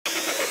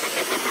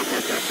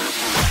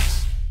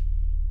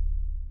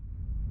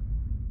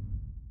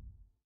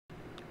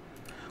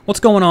What's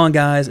going on,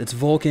 guys? It's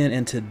Vulkan,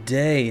 and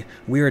today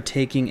we are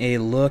taking a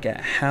look at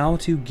how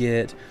to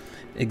get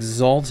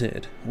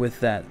exalted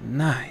with that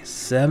nice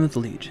 7th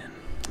Legion.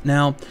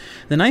 Now,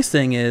 the nice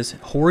thing is,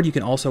 Horde, you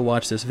can also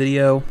watch this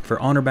video. For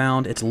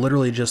Honorbound, it's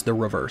literally just the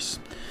reverse.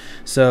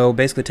 So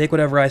basically take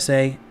whatever I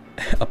say,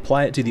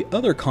 apply it to the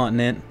other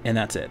continent, and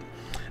that's it.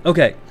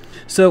 Okay,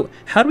 so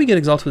how do we get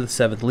exalted with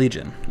the 7th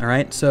Legion?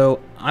 Alright, so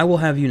I will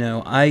have you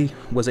know, I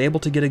was able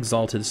to get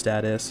exalted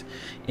status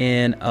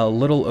in a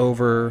little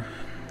over,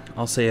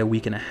 I'll say, a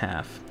week and a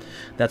half.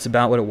 That's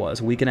about what it was,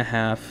 a week and a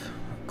half,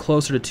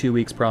 closer to 2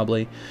 weeks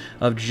probably,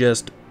 of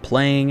just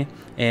playing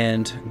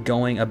and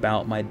going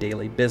about my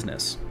daily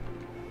business.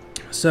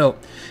 So,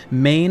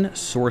 main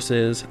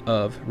sources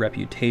of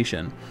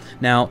reputation.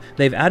 Now,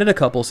 they've added a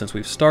couple since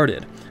we've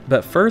started,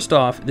 but first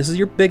off, this is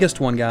your biggest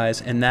one,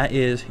 guys, and that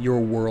is your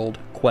world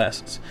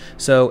quests.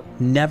 So,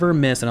 never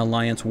miss an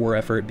alliance war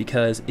effort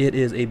because it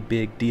is a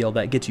big deal.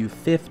 That gets you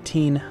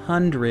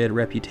 1,500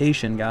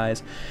 reputation,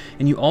 guys,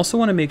 and you also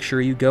want to make sure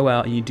you go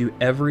out and you do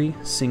every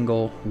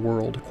single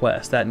world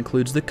quest. That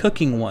includes the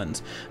cooking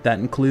ones, that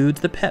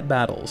includes the pet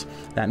battles,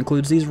 that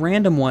includes these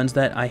random ones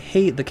that I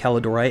hate, the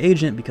Caladori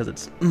agent, because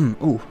it's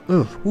oof.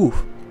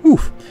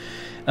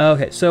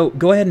 Okay, so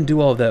go ahead and do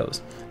all of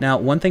those. Now,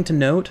 one thing to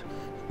note,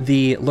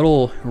 the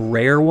little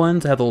rare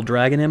ones that have the little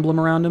dragon emblem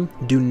around them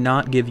do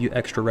not give you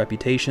extra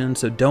reputation,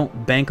 so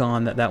don't bank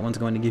on that one's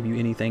going to give you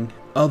anything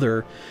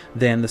other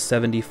than the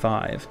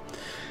 75.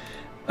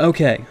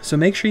 Okay, so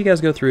make sure you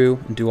guys go through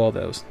and do all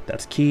those.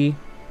 That's key.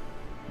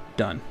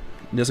 Done.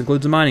 This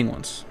includes the mining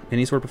ones,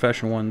 any sort of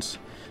professional ones.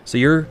 So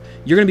you're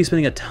going to be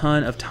spending a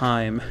ton of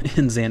time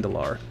in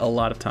Zandalar, a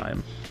lot of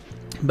time.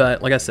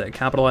 But like I said,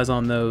 capitalize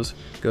on those,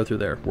 go through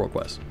their world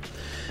quests.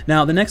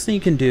 Now, the next thing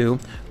you can do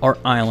are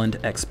island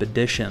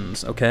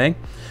expeditions, okay?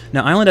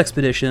 Now, island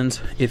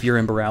expeditions, if you're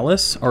in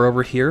Borealis, are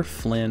over here,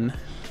 Flynn,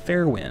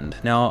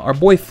 Fairwind. Now, our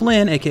boy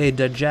Flynn, aka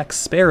the Jack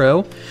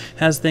Sparrow,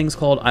 has things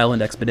called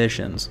island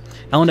expeditions.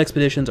 Island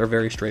expeditions are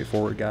very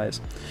straightforward, guys.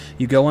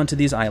 You go onto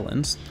these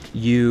islands,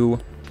 you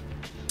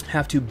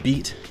have to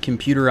beat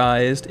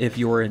computerized, if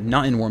you're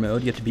not in war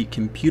mode, you have to beat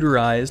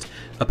computerized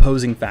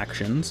opposing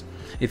factions.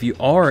 If you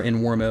are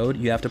in war mode,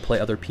 you have to play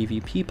other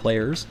PvP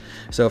players,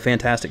 so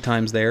fantastic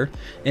times there.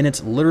 And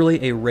it's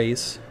literally a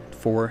race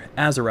for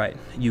Azerite.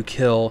 You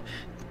kill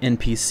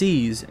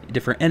NPCs,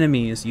 different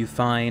enemies, you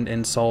find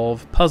and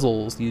solve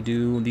puzzles, you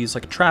do these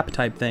like trap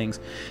type things,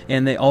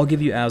 and they all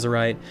give you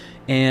Azerite,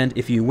 and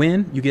if you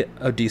win, you get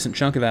a decent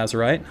chunk of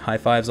Azerite, high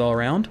fives all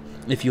around.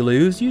 If you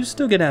lose, you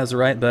still get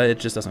Azerite, but it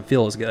just doesn't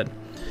feel as good.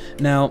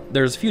 Now,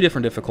 there's a few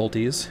different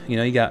difficulties. You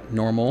know, you got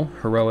normal,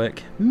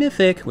 heroic,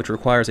 mythic, which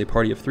requires a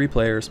party of 3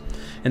 players,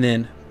 and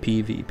then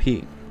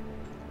PvP.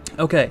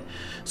 Okay,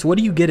 so what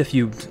do you get if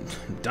you're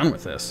done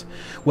with this?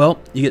 Well,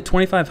 you get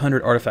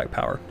 2,500 artifact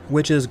power,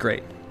 which is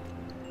great.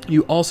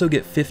 You also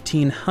get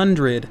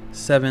 1,500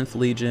 7th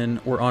Legion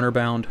or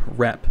Honorbound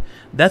rep.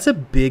 That's a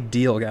big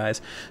deal,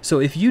 guys. So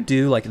if you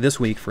do, like this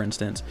week, for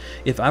instance,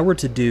 if I were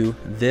to do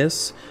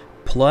this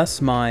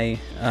plus my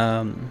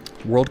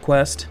world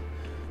quest,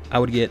 I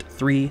would get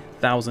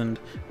 3,000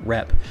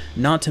 rep.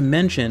 Not to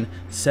mention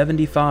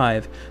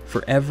 75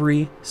 for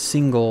every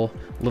single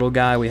little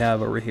guy we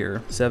have over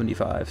here.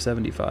 75,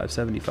 75,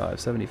 75,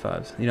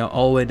 75. You know,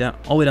 all the way down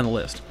the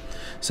list.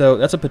 So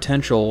that's a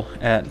potential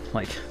at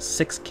like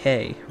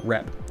 6K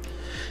rep.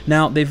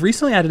 Now, they've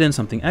recently added in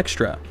something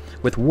extra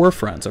with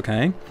Warfronts,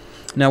 okay?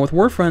 Now, with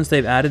Warfronts,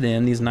 they've added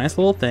in these nice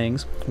little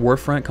things,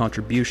 Warfront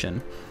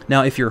contribution.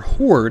 Now, if you're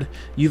Horde,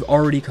 you've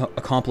already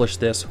accomplished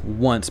this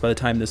once by the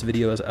time this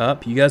video is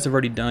up. You guys have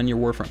already done your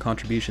Warfront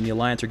contribution. The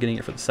Alliance are getting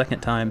it for the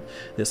 2nd time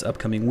this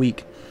upcoming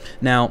week.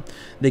 Now,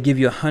 they give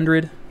you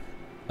 100,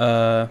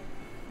 I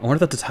wonder if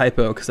that's a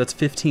typo, because that's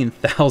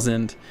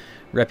 15,000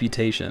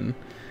 reputation.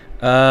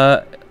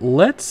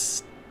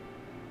 Let's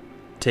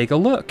take a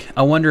look.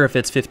 I wonder if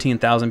it's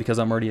 15,000 because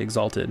I'm already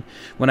exalted.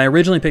 When I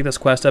originally picked this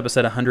quest up, it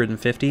said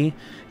 150,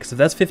 because if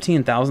that's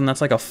 15,000, that's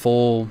like a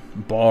full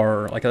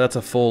bar, like that's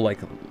a full like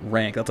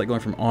rank. That's like going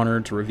from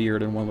honored to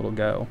revered in one little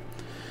go.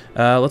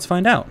 Let's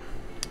find out.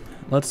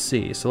 Let's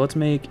see. So let's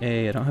make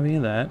a, I don't have any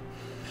of that.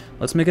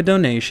 Let's make a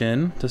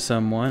donation to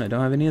someone. I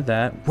don't have any of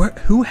that.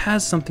 Who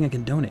has something I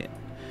can donate?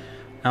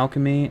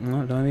 Alchemy,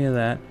 no, don't have any of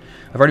that.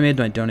 I've already made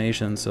my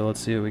donation, so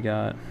let's see what we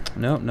got.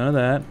 Nope, none of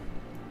that.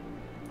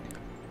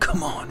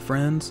 Come on,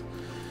 friends.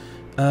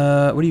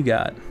 What do you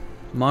got?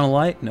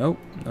 Monolite? Nope,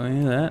 don't have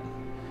any of that.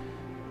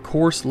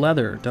 Coarse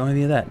leather, don't have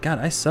any of that. God,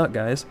 I suck,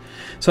 guys.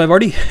 So I've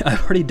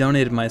already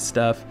donated my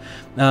stuff.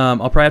 I'll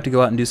probably have to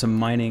go out and do some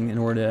mining in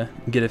order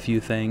to get a few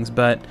things,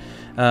 but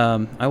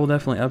I will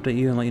definitely update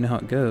you and let you know how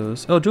it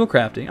goes. Oh, jewel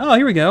crafting. Oh,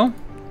 here we go.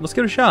 Let's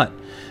give it a shot.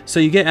 So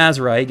you get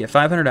Azerite, get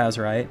 500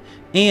 Azerite,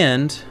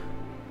 and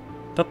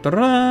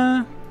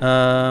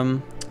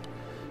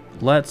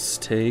let's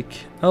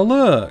take a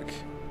look.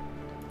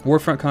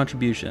 Warfront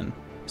contribution.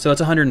 So it's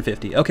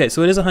 150. Okay,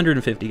 so it is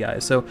 150,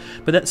 guys. So,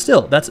 but that's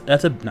still, that's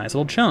a nice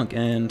little chunk,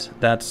 and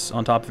that's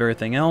on top of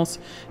everything else.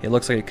 It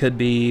looks like it could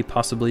be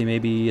possibly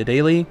maybe a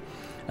daily.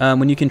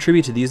 When you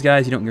contribute to these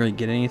guys, you don't really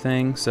get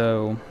anything,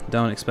 so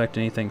don't expect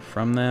anything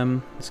from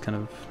them. It's kind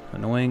of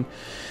annoying.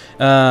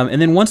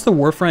 And then once the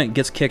Warfront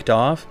gets kicked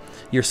off,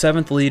 your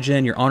 7th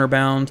Legion, your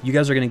Honorbound, you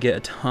guys are going to get a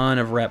ton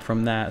of rep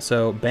from that.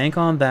 So bank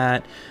on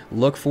that.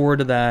 Look forward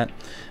to that.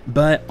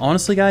 But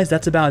honestly, guys,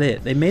 that's about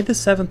it. They made the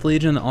 7th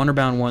Legion, the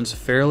Honorbound ones,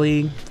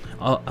 fairly...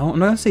 I'm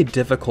not going to say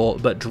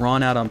difficult, but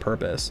drawn out on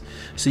purpose.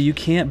 So you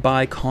can't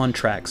buy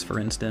contracts, for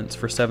instance,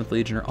 for 7th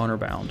Legion or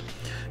Honorbound.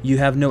 You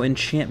have no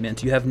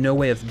enchantments. You have no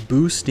way of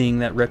boosting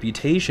that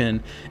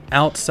reputation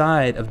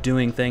outside of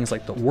doing things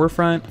like the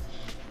Warfront,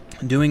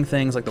 doing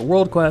things like the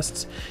World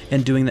Quests,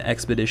 and doing the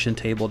Expedition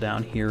table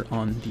down here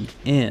on the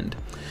end.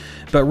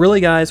 But really,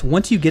 guys,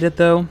 once you get it,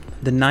 though,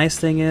 the nice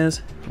thing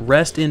is,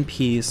 rest in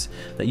peace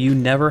that you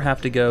never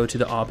have to go to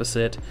the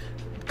opposite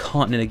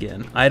continent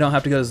again. I don't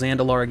have to go to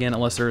Zandalar again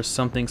unless there is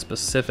something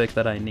specific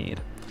that I need.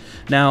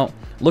 Now,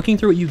 looking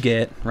through what you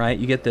get, right,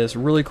 you get this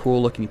really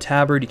cool looking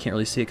tabard. You can't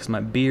really see it because of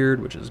my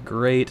beard, which is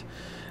great.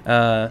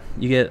 You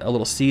get a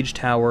little siege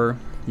tower.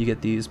 You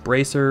get these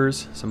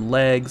bracers, some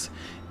legs,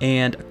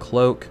 and a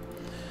cloak.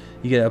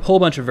 You get a whole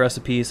bunch of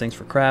recipes, things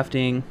for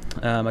crafting.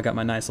 I got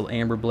my nice little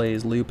Amber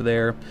Blaze loop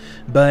there.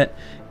 But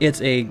it's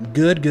a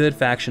good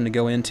faction to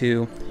go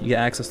into. You get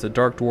access to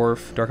Dark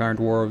Dwarf, Dark Iron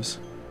Dwarves.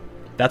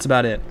 That's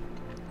about it.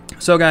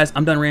 So guys,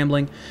 I'm done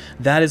rambling.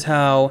 That is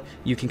how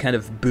you can kind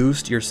of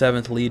boost your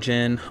 7th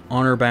Legion,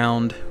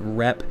 Honorbound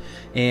rep,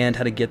 and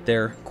how to get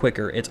there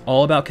quicker. It's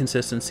all about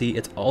consistency.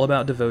 It's all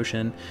about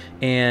devotion.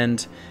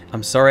 And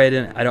I'm sorry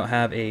I don't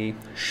have a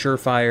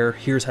surefire,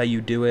 here's how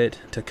you do it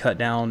to cut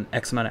down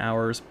X amount of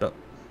hours, but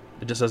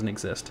it just doesn't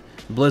exist.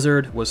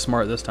 Blizzard was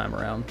smart this time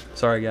around.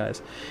 Sorry,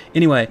 guys.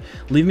 Anyway,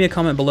 leave me a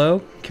comment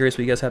below. Curious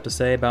what you guys have to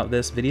say about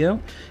this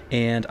video,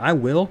 and I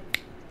will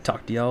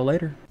talk to y'all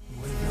later.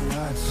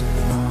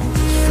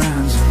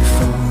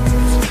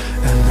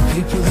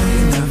 People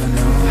that you